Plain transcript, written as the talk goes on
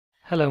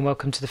Hello and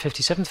welcome to the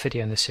 57th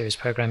video in this series,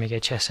 Programming a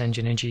Chess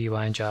Engine in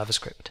GUI and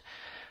JavaScript.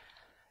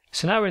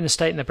 So now we're in the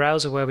state in the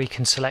browser where we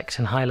can select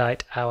and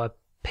highlight our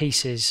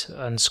pieces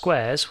and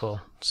squares,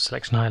 well,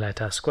 select and highlight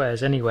our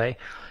squares anyway.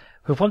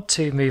 We want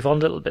to move on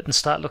a little bit and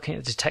start looking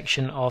at the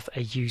detection of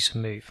a user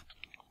move.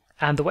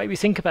 And the way we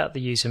think about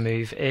the user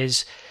move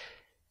is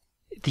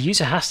the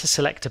user has to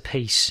select a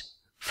piece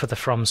for the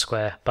from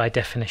square by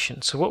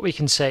definition. So what we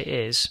can say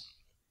is,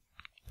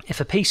 if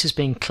a piece is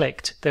being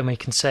clicked, then we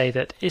can say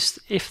that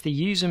if the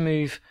user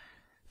move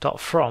dot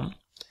from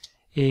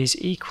is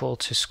equal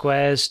to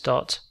squares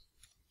dot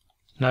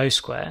no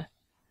square,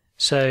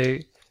 so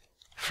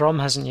from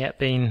hasn't yet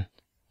been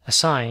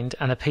assigned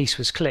and a piece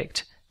was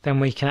clicked, then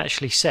we can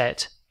actually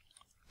set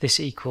this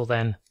equal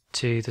then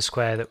to the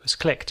square that was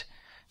clicked.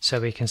 So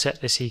we can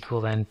set this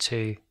equal then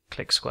to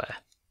click square.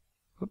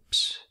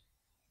 Whoops.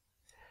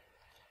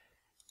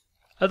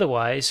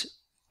 Otherwise,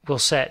 we'll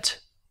set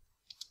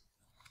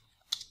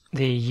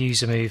the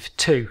user move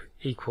to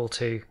equal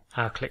to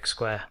our click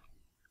square.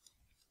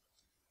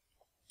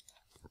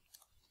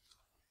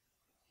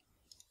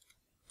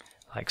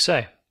 Like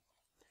so.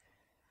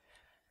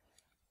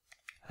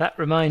 That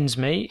reminds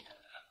me,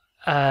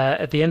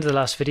 at the end of the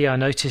last video I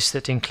noticed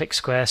that in click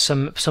square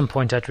some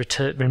point I'd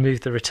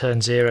removed the return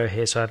 0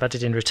 here, so I've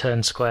added in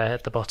return square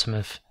at the bottom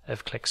of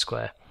click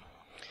square.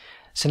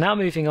 So now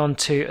moving on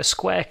to a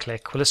square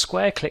click. Well, a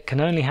square click can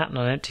only happen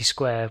on an empty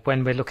square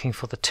when we're looking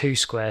for the to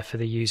square for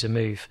the user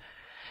move.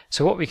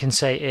 So what we can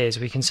say is,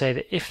 we can say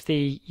that if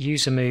the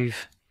user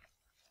move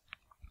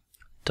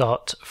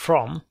dot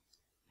from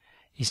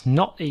is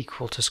not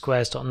equal to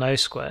squares dot no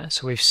square,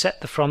 so we've set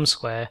the from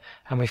square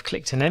and we've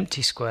clicked an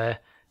empty square,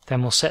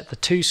 then we'll set the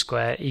to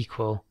square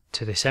equal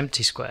to this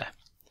empty square.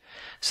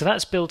 So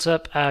that's built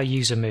up our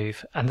user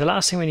move, and the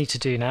last thing we need to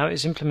do now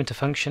is implement a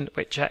function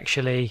which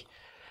actually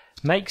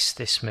makes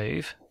this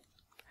move,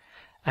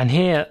 and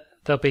here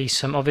there'll be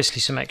obviously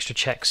some extra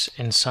checks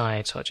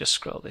inside, so I'll just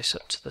scroll this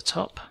up to the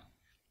top.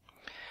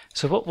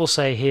 So what we'll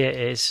say here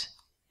is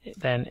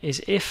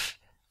if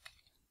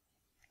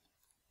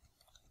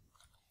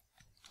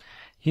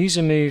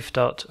user move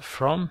dot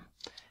from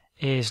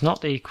is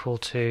not equal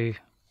to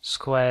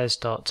squares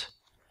dot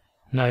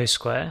no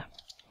square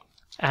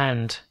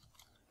and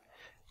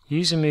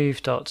user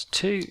move dot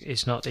to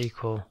is not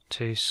equal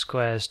to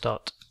squares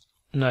dot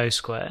no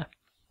square,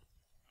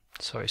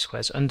 sorry,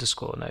 squares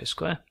underscore no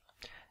square,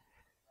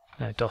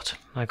 no dot,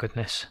 my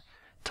goodness,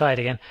 tired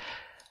again.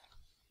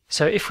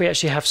 So if we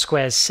actually have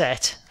squares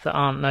set that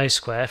aren't no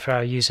square for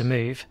our user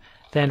move,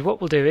 then what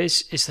we'll do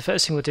is the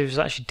first thing we'll do is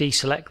actually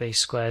deselect these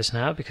squares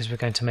now, because we're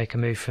going to make a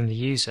move from the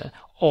user,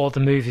 or the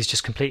move is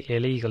just completely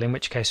illegal, in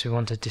which case we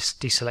want to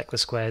deselect the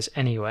squares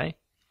anyway.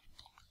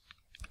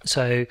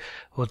 So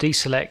we'll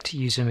deselect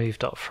user move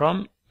dot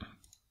from,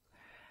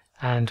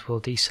 and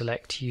we'll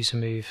deselect user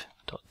move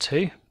dot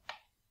to.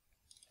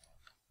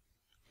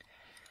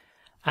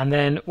 And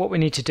then what we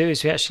need to do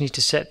is we actually need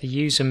to set the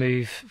user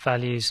move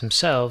values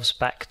themselves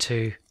back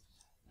to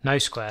no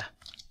square,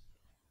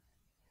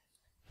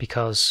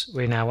 because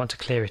we now want to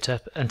clear it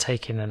up and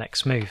take in the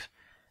next move.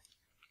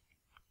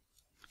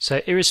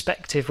 So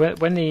irrespective,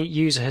 when the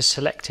user has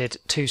selected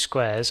two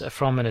squares, a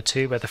from and a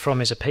to, where the from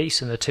is a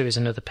piece and the to is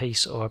another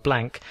piece or a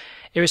blank,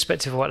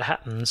 irrespective of what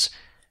happens,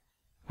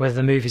 whether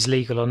the move is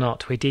legal or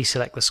not, we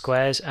deselect the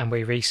squares and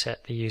we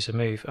reset the user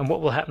move. And what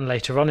will happen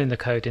later on in the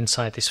code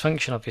inside this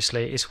function,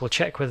 obviously, is we'll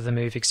check whether the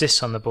move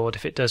exists on the board.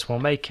 If it does, we'll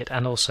make it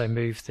and also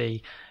move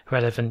the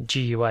relevant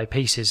GUI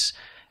pieces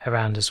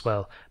around as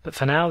well. But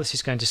for now, this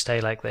is going to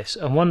stay like this.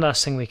 And one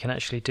last thing we can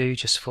actually do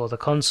just for the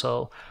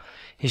console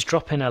is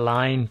drop in a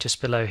line just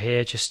below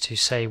here just to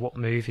say what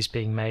move is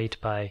being made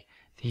by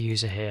the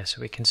user here, so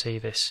we can see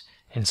this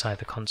inside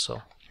the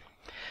console.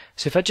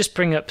 So if I just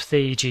bring up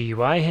the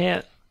GUI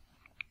here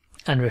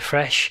and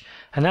refresh,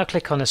 and now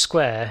click on a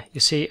square, you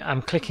see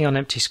I'm clicking on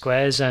empty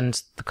squares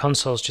and the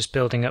console's just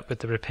building up with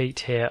the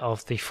repeat here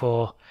of the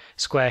 4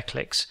 square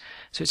clicks.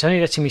 So it's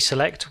only letting me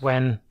select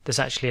when there's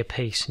actually a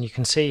piece, and you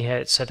can see here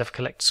it said I've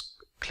clicked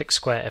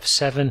square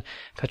F7.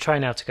 If I try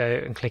now to go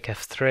and click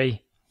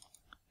F3,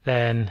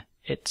 then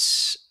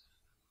it's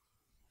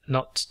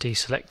not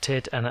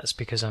deselected, and that's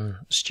because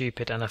I'm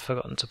stupid and I've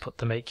forgotten to put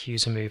the make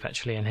user move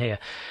actually in here.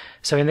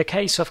 So in the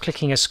case of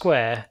clicking a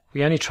square,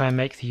 we only try and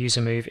make the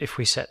user move if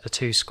we set the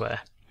to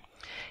square.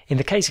 In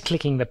the case of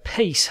clicking the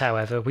piece,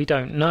 however, we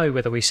don't know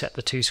whether we set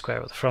the to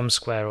square or the from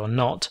square or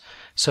not,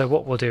 so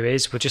what we'll do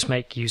is we'll just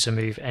make user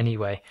move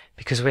anyway,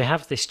 because we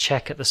have this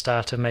check at the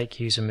start of make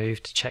user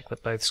move to check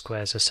that both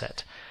squares are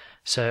set.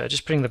 So I'll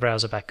just bring the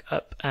browser back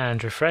up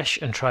and refresh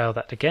and try all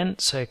that again.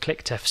 So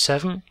clicked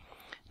F7,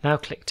 now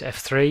clicked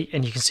F3,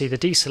 and you can see the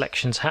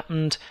deselections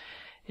happened.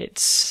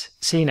 It's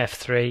seen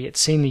F3, it's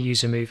seen the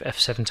user move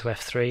F7 to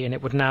F3, and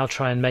it would now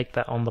try and make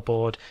that on the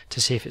board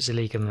to see if it's a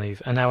legal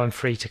move. And now I'm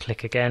free to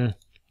click again,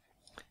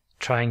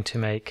 trying to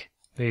make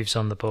moves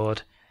on the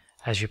board,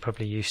 as you're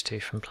probably used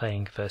to from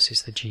playing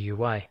versus the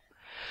GUI.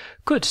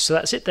 Good, so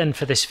that's it then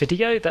for this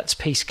video. That's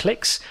piece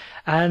clicks,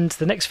 and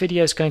the next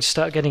video is going to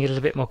start getting a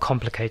little bit more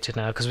complicated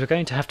now, because we're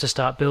going to have to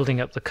start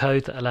building up the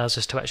code that allows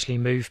us to actually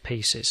move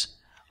pieces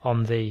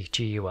on the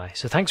GUI.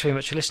 So thanks very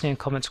much for listening, and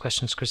comments,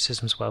 questions,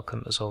 criticisms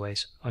welcome as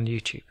always on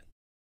YouTube.